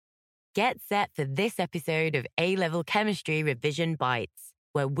Get set for this episode of A-Level Chemistry Revision Bites,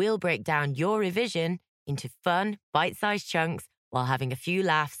 where we'll break down your revision into fun, bite-sized chunks while having a few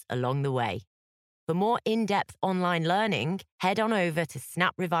laughs along the way. For more in-depth online learning, head on over to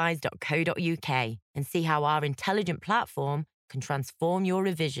snaprevise.co.uk and see how our intelligent platform can transform your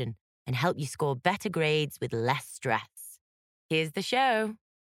revision and help you score better grades with less stress. Here's the show.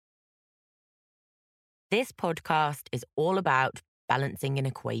 This podcast is all about balancing an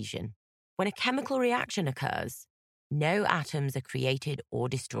equation. When a chemical reaction occurs, no atoms are created or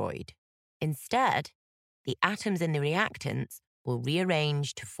destroyed. Instead, the atoms in the reactants will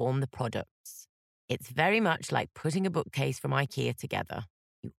rearrange to form the products. It's very much like putting a bookcase from IKEA together.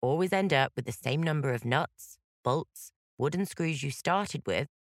 You always end up with the same number of nuts, bolts, wooden screws you started with,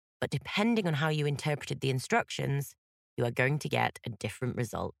 but depending on how you interpreted the instructions, you are going to get a different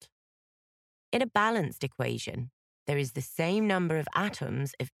result. In a balanced equation, there is the same number of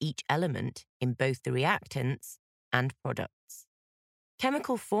atoms of each element in both the reactants and products.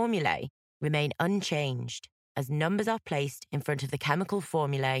 Chemical formulae remain unchanged as numbers are placed in front of the chemical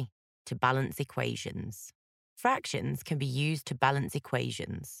formulae to balance equations. Fractions can be used to balance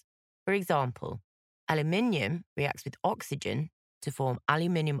equations. For example, aluminium reacts with oxygen to form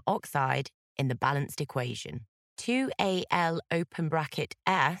aluminium oxide in the balanced equation. 2Al open bracket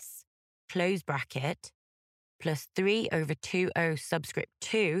S close bracket plus 3 over 2O subscript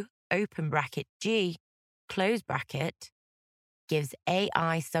 2 open bracket G close bracket gives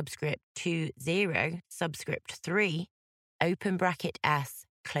AI subscript 2 0 subscript 3 open bracket S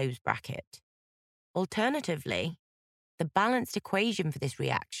close bracket. Alternatively, the balanced equation for this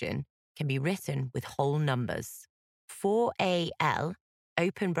reaction can be written with whole numbers. 4Al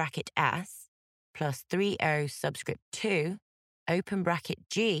open bracket S plus 3O subscript 2 open bracket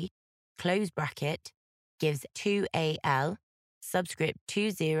G close bracket gives 2Al subscript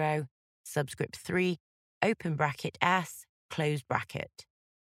 2 0 subscript 3 open bracket S close bracket.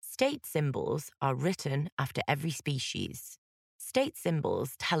 State symbols are written after every species. State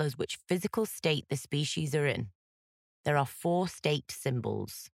symbols tell us which physical state the species are in. There are 4 state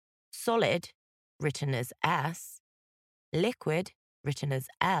symbols: solid, written as S, liquid, written as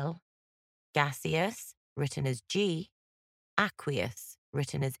L, gaseous, written as G, aqueous,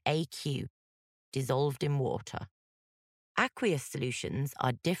 written as AQ, dissolved in water. Aqueous solutions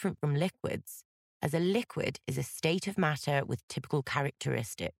are different from liquids, as a liquid is a state of matter with typical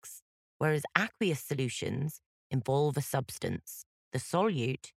characteristics, whereas aqueous solutions involve a substance, the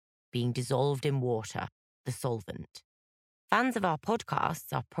solute being dissolved in water, the solvent. Fans of our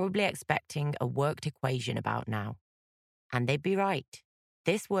podcasts are probably expecting a worked equation about now. And they'd be right.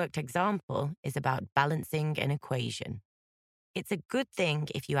 This worked example is about balancing an equation. It's a good thing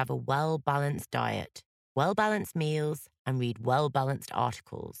if you have a well-balanced diet, well-balanced meals, and read well-balanced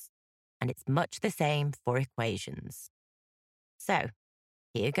articles. And it's much the same for equations. So,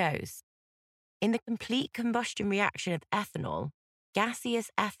 here goes. In the complete combustion reaction of ethanol,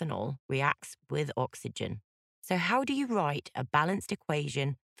 gaseous ethanol reacts with oxygen. So how do you write a balanced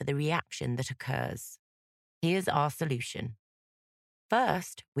equation for the reaction that occurs? Here's our solution.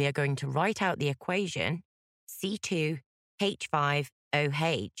 First, we are going to write out the equation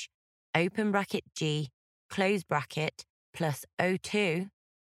C2H5OH, open bracket G, close bracket, plus O2,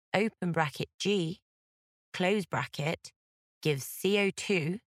 open bracket G, close bracket, gives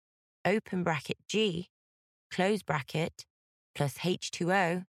CO2, open bracket G, close bracket, plus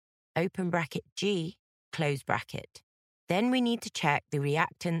H2O, open bracket G, close bracket. Then we need to check the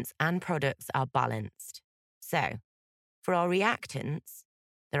reactants and products are balanced. So, for our reactants,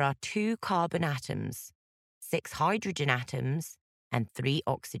 there are 2 carbon atoms, 6 hydrogen atoms, and 3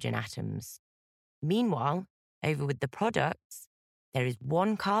 oxygen atoms. Meanwhile, over with the products, there is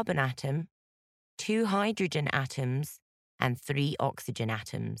 1 carbon atom, 2 hydrogen atoms, and 3 oxygen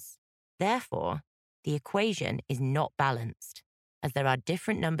atoms. Therefore, the equation is not balanced, as there are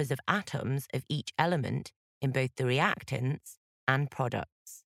different numbers of atoms of each element in both the reactants and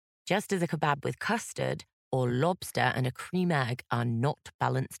products. Just as a kebab with custard or lobster and a cream egg are not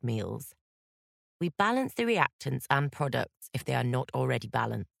balanced meals. We balance the reactants and products if they are not already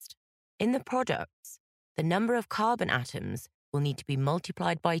balanced. In the products, the number of carbon atoms will need to be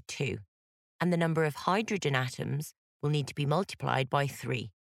multiplied by 2, and the number of hydrogen atoms will need to be multiplied by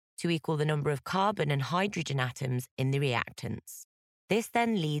 3 to equal the number of carbon and hydrogen atoms in the reactants. This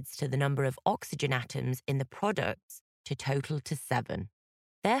then leads to the number of oxygen atoms in the products to total to 7.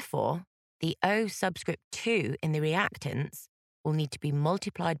 Therefore, the O subscript 2 in the reactants will need to be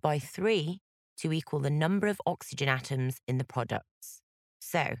multiplied by 3 to equal the number of oxygen atoms in the products.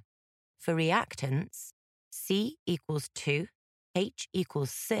 So, for reactants, C equals 2, H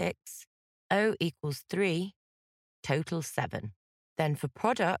equals 6, O equals 3, total 7. Then for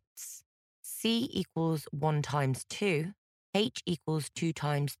products, C equals 1 times 2, H equals 2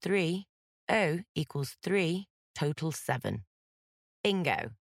 times 3, O equals 3, total 7.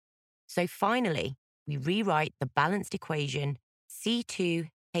 Bingo. So finally, we rewrite the balanced equation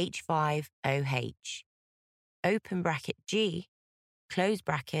C2H5OH. Open bracket G, close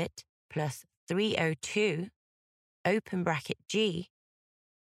bracket, plus 3O2, open bracket G,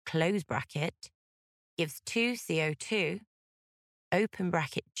 close bracket, gives 2CO2, open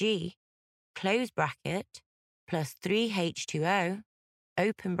bracket G, close bracket, plus 3H2O,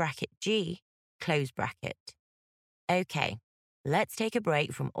 open bracket G, close bracket. Okay, let's take a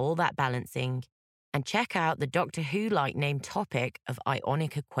break from all that balancing and check out the Doctor Who-like named topic of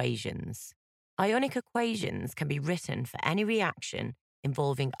ionic equations. Ionic equations can be written for any reaction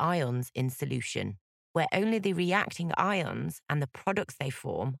involving ions in solution, where only the reacting ions and the products they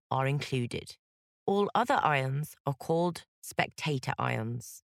form are included. All other ions are called spectator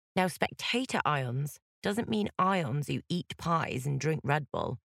ions. Now, spectator ions doesn't mean ions who eat pies and drink Red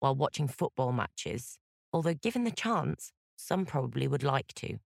Bull while watching football matches, although given the chance, some probably would like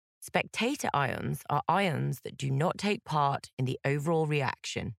to. Spectator ions are ions that do not take part in the overall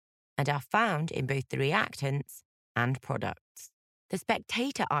reaction and are found in both the reactants and products. The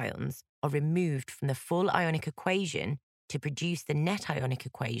spectator ions are removed from the full ionic equation to produce the net ionic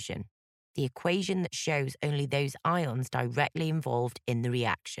equation, the equation that shows only those ions directly involved in the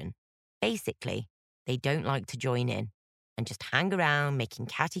reaction. Basically, they don't like to join in and just hang around making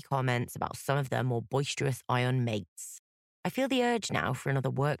catty comments about some of their more boisterous ion mates. I feel the urge now for another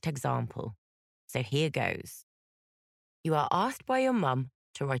worked example, so here goes. You are asked by your mum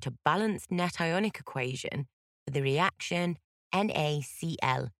to write a balanced net ionic equation for the reaction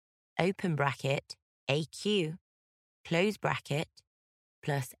NaCl, open bracket, AQ, close bracket,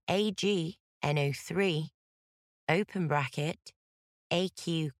 plus AgNO3, open bracket,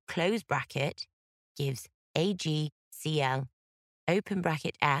 AQ, close bracket, gives AgCl, open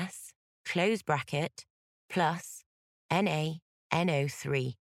bracket S, close bracket, plus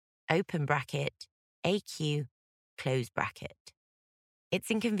NaNO3, open bracket, AQ, close bracket. It's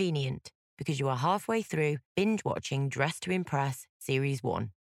inconvenient because you are halfway through binge-watching Dress to Impress Series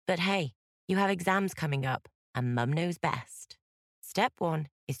 1. But hey, you have exams coming up and Mum knows best. Step 1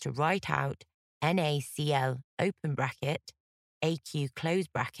 is to write out NaCl, open bracket, AQ, close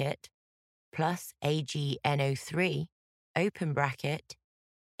bracket, plus AgNO3, open bracket,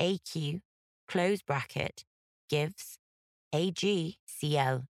 AQ, close bracket, gives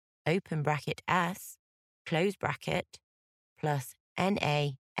AgCl, open bracket S, close bracket, plus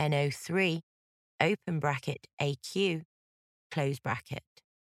NaNO3, open bracket, AQ, close bracket.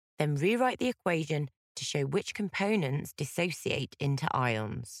 Then rewrite the equation to show which components dissociate into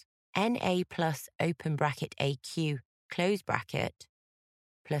ions. Na plus, open bracket, AQ, close bracket,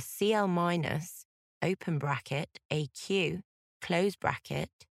 plus Cl minus, open bracket, AQ, close bracket,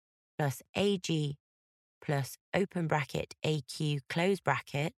 plus Ag plus, open bracket, AQ, close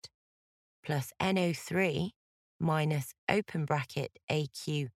bracket, plus NO3 minus, open bracket,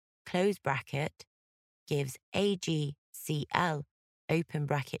 AQ, close bracket, gives AgCl, open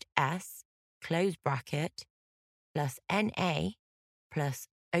bracket, S, close bracket, plus Na plus,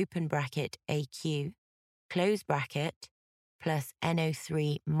 open bracket, AQ, close bracket, plus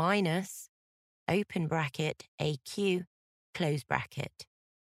NO3 minus, open bracket, AQ, close bracket.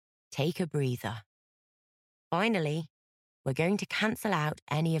 Take a breather. Finally, we're going to cancel out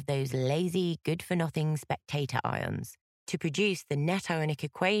any of those lazy, good-for-nothing spectator ions to produce the net ionic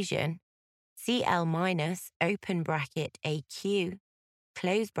equation Cl minus, open bracket, AQ,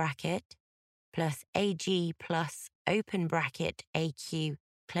 close bracket, plus Ag plus, open bracket, AQ,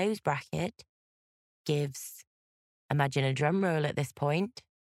 close bracket, gives, imagine a drum roll at this point,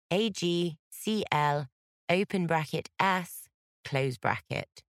 AgCl, open bracket, S, close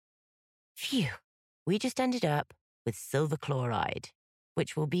bracket. Phew, we just ended up with silver chloride,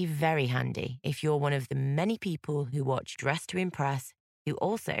 which will be very handy if you're one of the many people who watch Dress to Impress who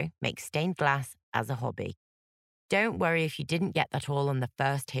also make stained glass as a hobby. Don't worry if you didn't get that all on the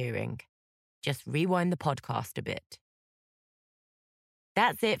first hearing. Just rewind the podcast a bit.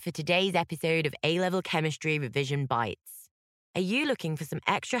 That's it for today's episode of A-Level Chemistry Revision Bites. Are you looking for some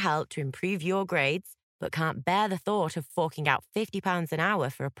extra help to improve your grades but can't bear the thought of forking out £50 an hour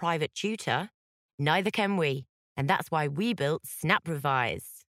for a private tutor? Neither can we, and that's why we built Snap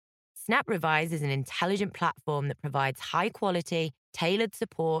Revise. Snap Revise is an intelligent platform that provides high-quality, tailored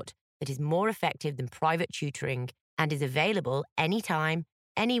support that is more effective than private tutoring and is available anytime,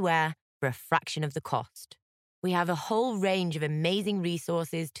 anywhere, for a fraction of the cost. We have a whole range of amazing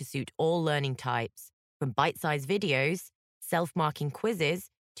resources to suit all learning types, from bite-sized videos, self-marking quizzes,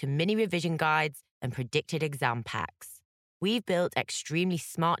 to mini revision guides and predicted exam packs. We've built extremely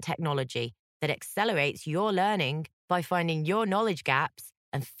smart technology that accelerates your learning by finding your knowledge gaps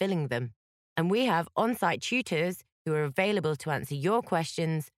and filling them. And we have on-site tutors who are available to answer your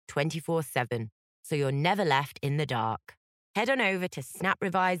questions 24/7, so you're never left in the dark. Head on over to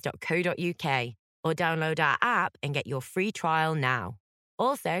snaprevise.co.uk or download our app and get your free trial now.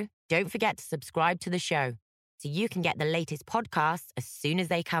 Also, don't forget to subscribe to the show so you can get the latest podcasts as soon as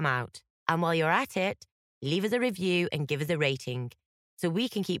they come out. And while you're at it, leave us a review and give us a rating so we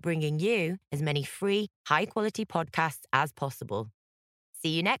can keep bringing you as many free, high-quality podcasts as possible. See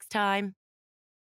you next time.